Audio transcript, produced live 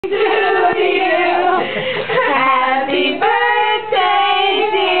To you. Happy birthday,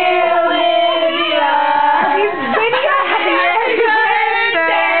 dear Olivia. Happy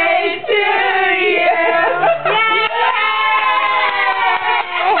birthday to you. Yay!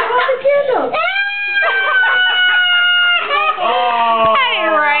 Hold the candle. Hey,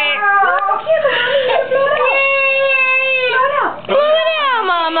 right. Blow it out,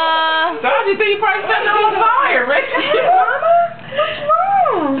 Mama. Dad, you think you probably set it on fire, right?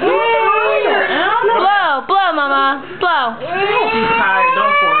 Blow, Mama. Blow. She's tired.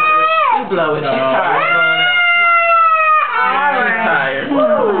 Don't force her. You blow it. She's tired. She's tired.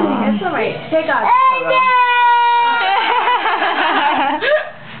 It's alright. Take off.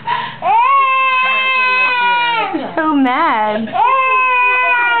 So mad.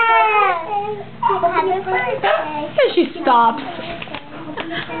 And she stops.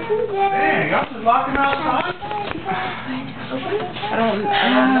 Dang, y'all just locking outside? I don't know.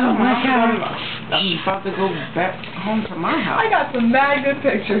 I'm about to go back home to my house. I got some mad good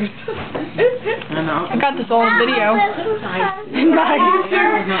pictures. I know. I got this old video. Dad's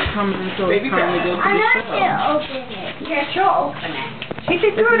not coming until it's time to go to the show. Yeah, she'll open it. She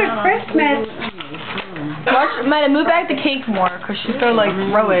should do it at Christmas. Watch, Meta, move back the cake more, because she's gonna like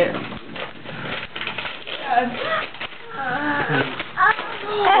throw it. Look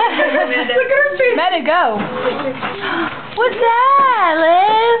at her face. Meta, go. What's that,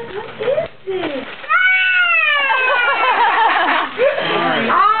 Liz?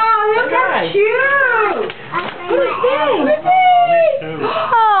 Oh, look how cute. Who's this?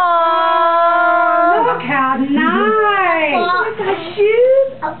 Aww. Look how nice. Look how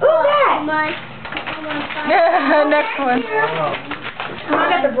cute. Who's that? Next one. I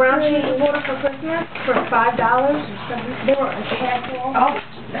got the brown cheese water for Christmas for $5 or something. They were a handful. Oh,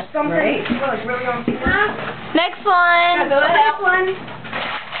 that's something. Great. Well, it's really on TV. Next one. The next one.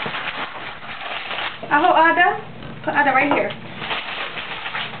 Put Ada right here.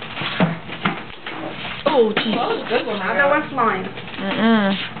 Oh, jeez. Good one. Ada one's mine. I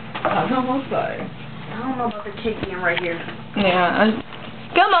don't know. I don't know about the cake being right here. Yeah.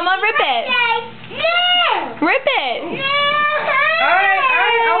 Go, Mama, rip it. Rip it. Alright,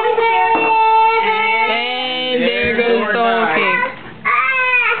 I'll leave it. And there goes the whole cake.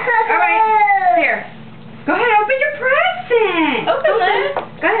 Alright, here. Go ahead, open your present. Open it.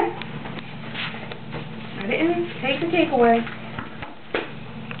 Go ahead. I didn't take the cake away.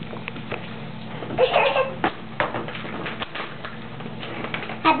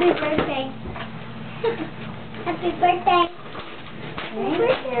 Happy birthday. Happy birthday. Thank you.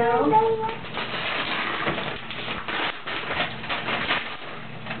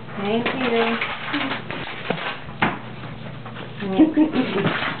 Thank you.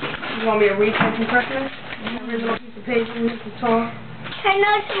 You want me to read something for Christmas? Every little piece of paper and Mr. Tom. I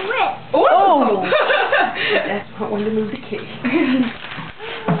know to whip. Oh. That's not when to move the cake.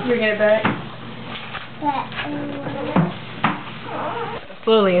 Bring it back.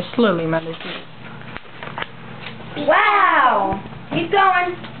 Slowly, Mother. Wow! Keep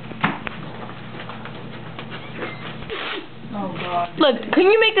going. Oh God. Look,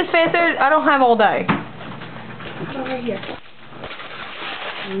 can you make this faster? I don't have all day. Over here.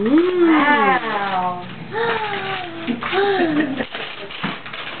 Wow.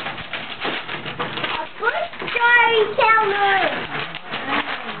 A good storyteller.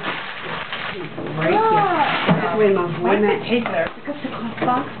 Right here. Wait a minute. Take there. Pick up the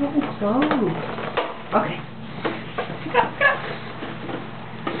box and go. Okay.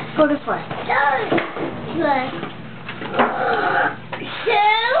 Go this way.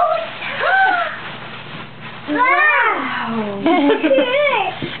 Wow!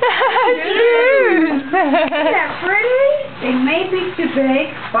 Shoes. Isn't that pretty? They may be too big.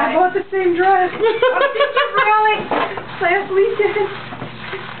 I bought the same dress. Oh, did you really? Last weekend.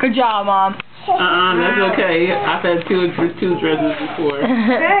 Good job, Mom. That's okay. I've had two dresses before.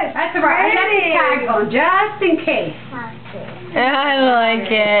 Good. That's all right. I got the tag on just in case. I like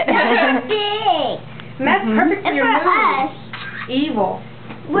it. That's perfect for your For mood. us. Evil.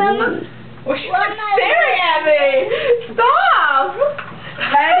 Well, Well, she's staring at me. Stop.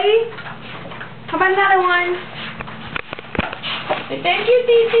 Ready? How about another one? Thank you,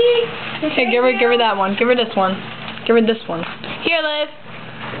 Titi. Okay, give her that one. Give her this one. Give her this one. Here, Liv.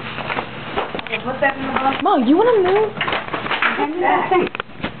 Put that in the box. Mom, you want to move?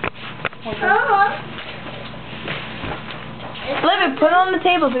 Liv, put it on the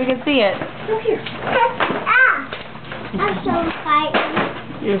table so we can see it. Look here. I'm so excited.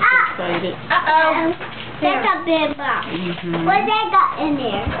 You're so excited. Uh-oh. That's a big box. What they got in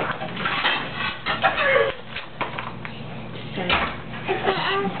there?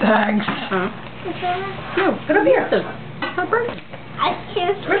 It's Thanks. No, put it here. I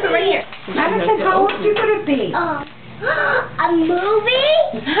can't. Where's it right here? Madison, how old you gonna be? A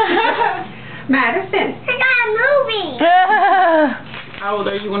movie? Madison. I got a movie. How old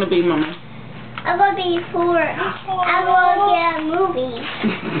are you going to be, Mama? I'm gonna be 4. I'm gonna get a movie.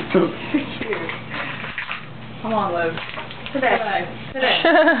 Come on, Liv. Today.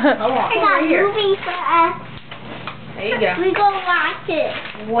 Come on. I got a movie for us. There you go. We go watch it.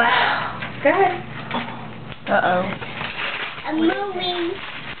 Wow. Go ahead. Uh-oh. A movie.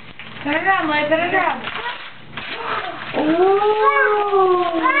 Turn it around, Liv. Turn it around. Ooh.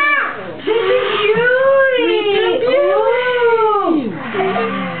 This is Beauty. Ooh.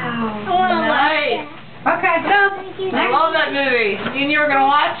 I wanna Nice. Okay, so I love that movie. You and you were going to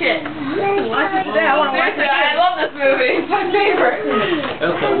watch it. watch it today. I want to watch it. I love this movie. It's my favorite.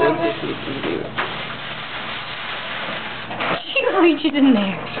 Okay, let's just see what we can do. She reached in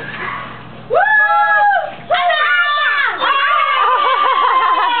there. Woo!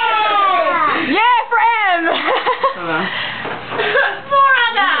 Yeah, for M. Hold on.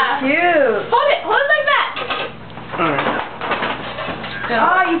 Florida. Cute. Hold it like that. Alright.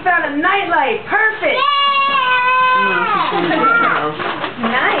 Oh, you found a nightlight. Perfect.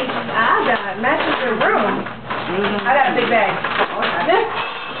 Nice. I got it. Matches your room. I got a big bag.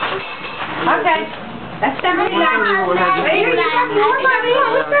 Okay. That's $70. Hey, here you got more, Bobby.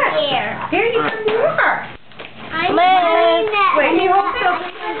 What's that? Here you got more. Wait, you hold still.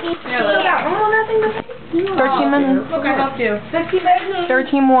 You got room on that thing to take? 13 minutes. Look, I helped you. 15 minutes?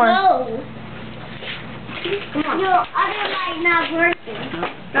 13 more. No. Your other light not working.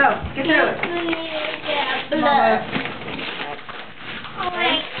 Go. Get through it. You need to get blood. Oh,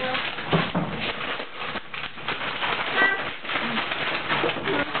 wait.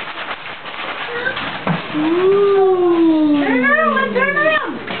 Ooh. Turn around. Let's turn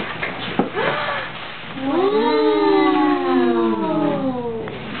around. Ooh.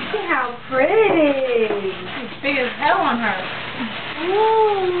 Look how pretty. It's big as hell on her.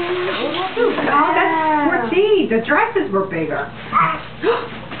 Oh, that's 14. The dresses were bigger.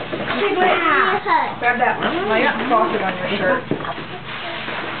 Grab that one. I got frosted on your shirt.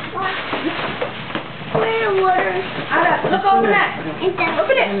 Look, open that.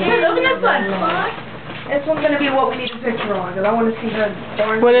 Open it. Open this one. This one's going to be what we need a picture on, because I want to see her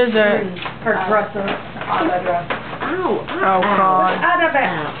orange. What is it? Her dress. Her dress. Ow. Oh, God. Out of it.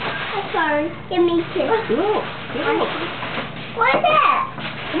 I'm sorry. Give me a kiss. Look. What is that?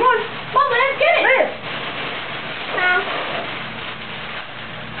 Come on. Come on, Liz. Get it. Liz.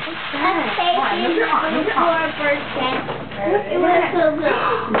 Let's take Move your arm. Move your arm. for a birthday. It was so good.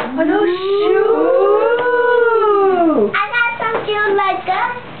 Oh, no shoes. I got some shoes like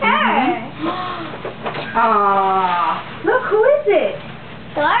that. Aw. Look, who is it?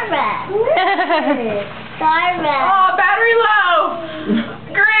 Dora. Who is it? Dora. Oh, battery low.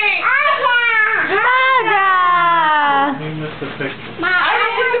 Great. Aga. You missed the picture. Ma, I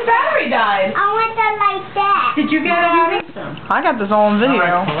didn't think the battery died. I want that like that. Did you get it, Abby? I got this all on video.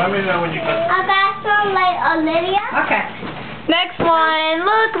 Alright, well, let me know when you got I got some like Olivia. Okay. Next one.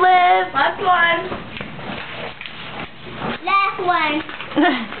 Look, Liv. Last one. Last one.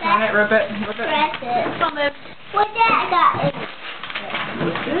 Got it. Rip it. Rip it. Press it. Come on, Liv. What that I got?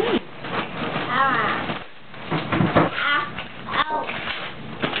 What's this? Ow.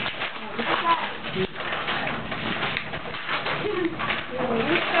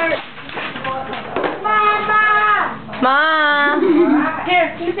 Mama. Mom.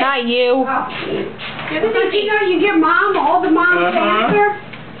 Here, you Not you. Did you know you give Mom all the mom's answer?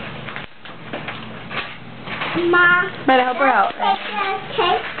 Ma. Better help her out.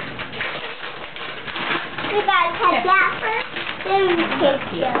 Okay. We gotta cut that first, then we take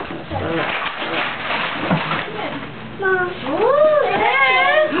this. Mom.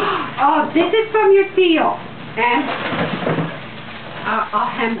 Oh, this is from your seal. And I'll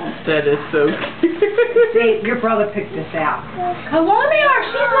hem them. That is so See, your brother picked this out. Columbia,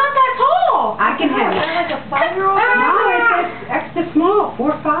 she's not that tall. I can hem it. Like a 5-year-old? No, it's extra small,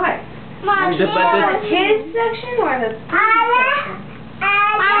 4 or 5. Mom, But the- Kids section or the section?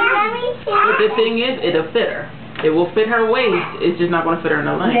 let me see. But the thing is, it'll fit her. It will fit her waist. It's just not going to fit her in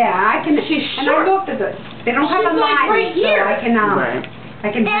the length. Yeah, I can. She's and short. I looked at it. They don't have She's a like line, right here. so I can Right. I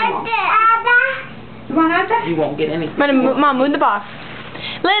can hem them. You want that? You won't get anything. Mom, move the box.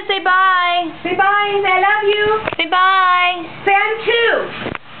 Liz, say bye. Say bye. I love you. Say bye. Say I'm 2.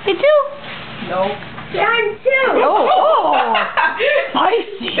 Say two. No. Say I'm 2. Oh.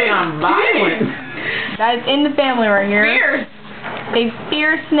 Spicy. Say I'm violent. That is in the family right here. Fierce. Say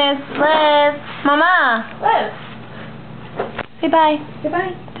fierceness. Liz. Mama. Liz. Say bye. Say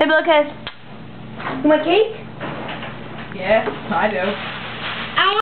bye. Hey, Lucas. You want cake? Yes, I do.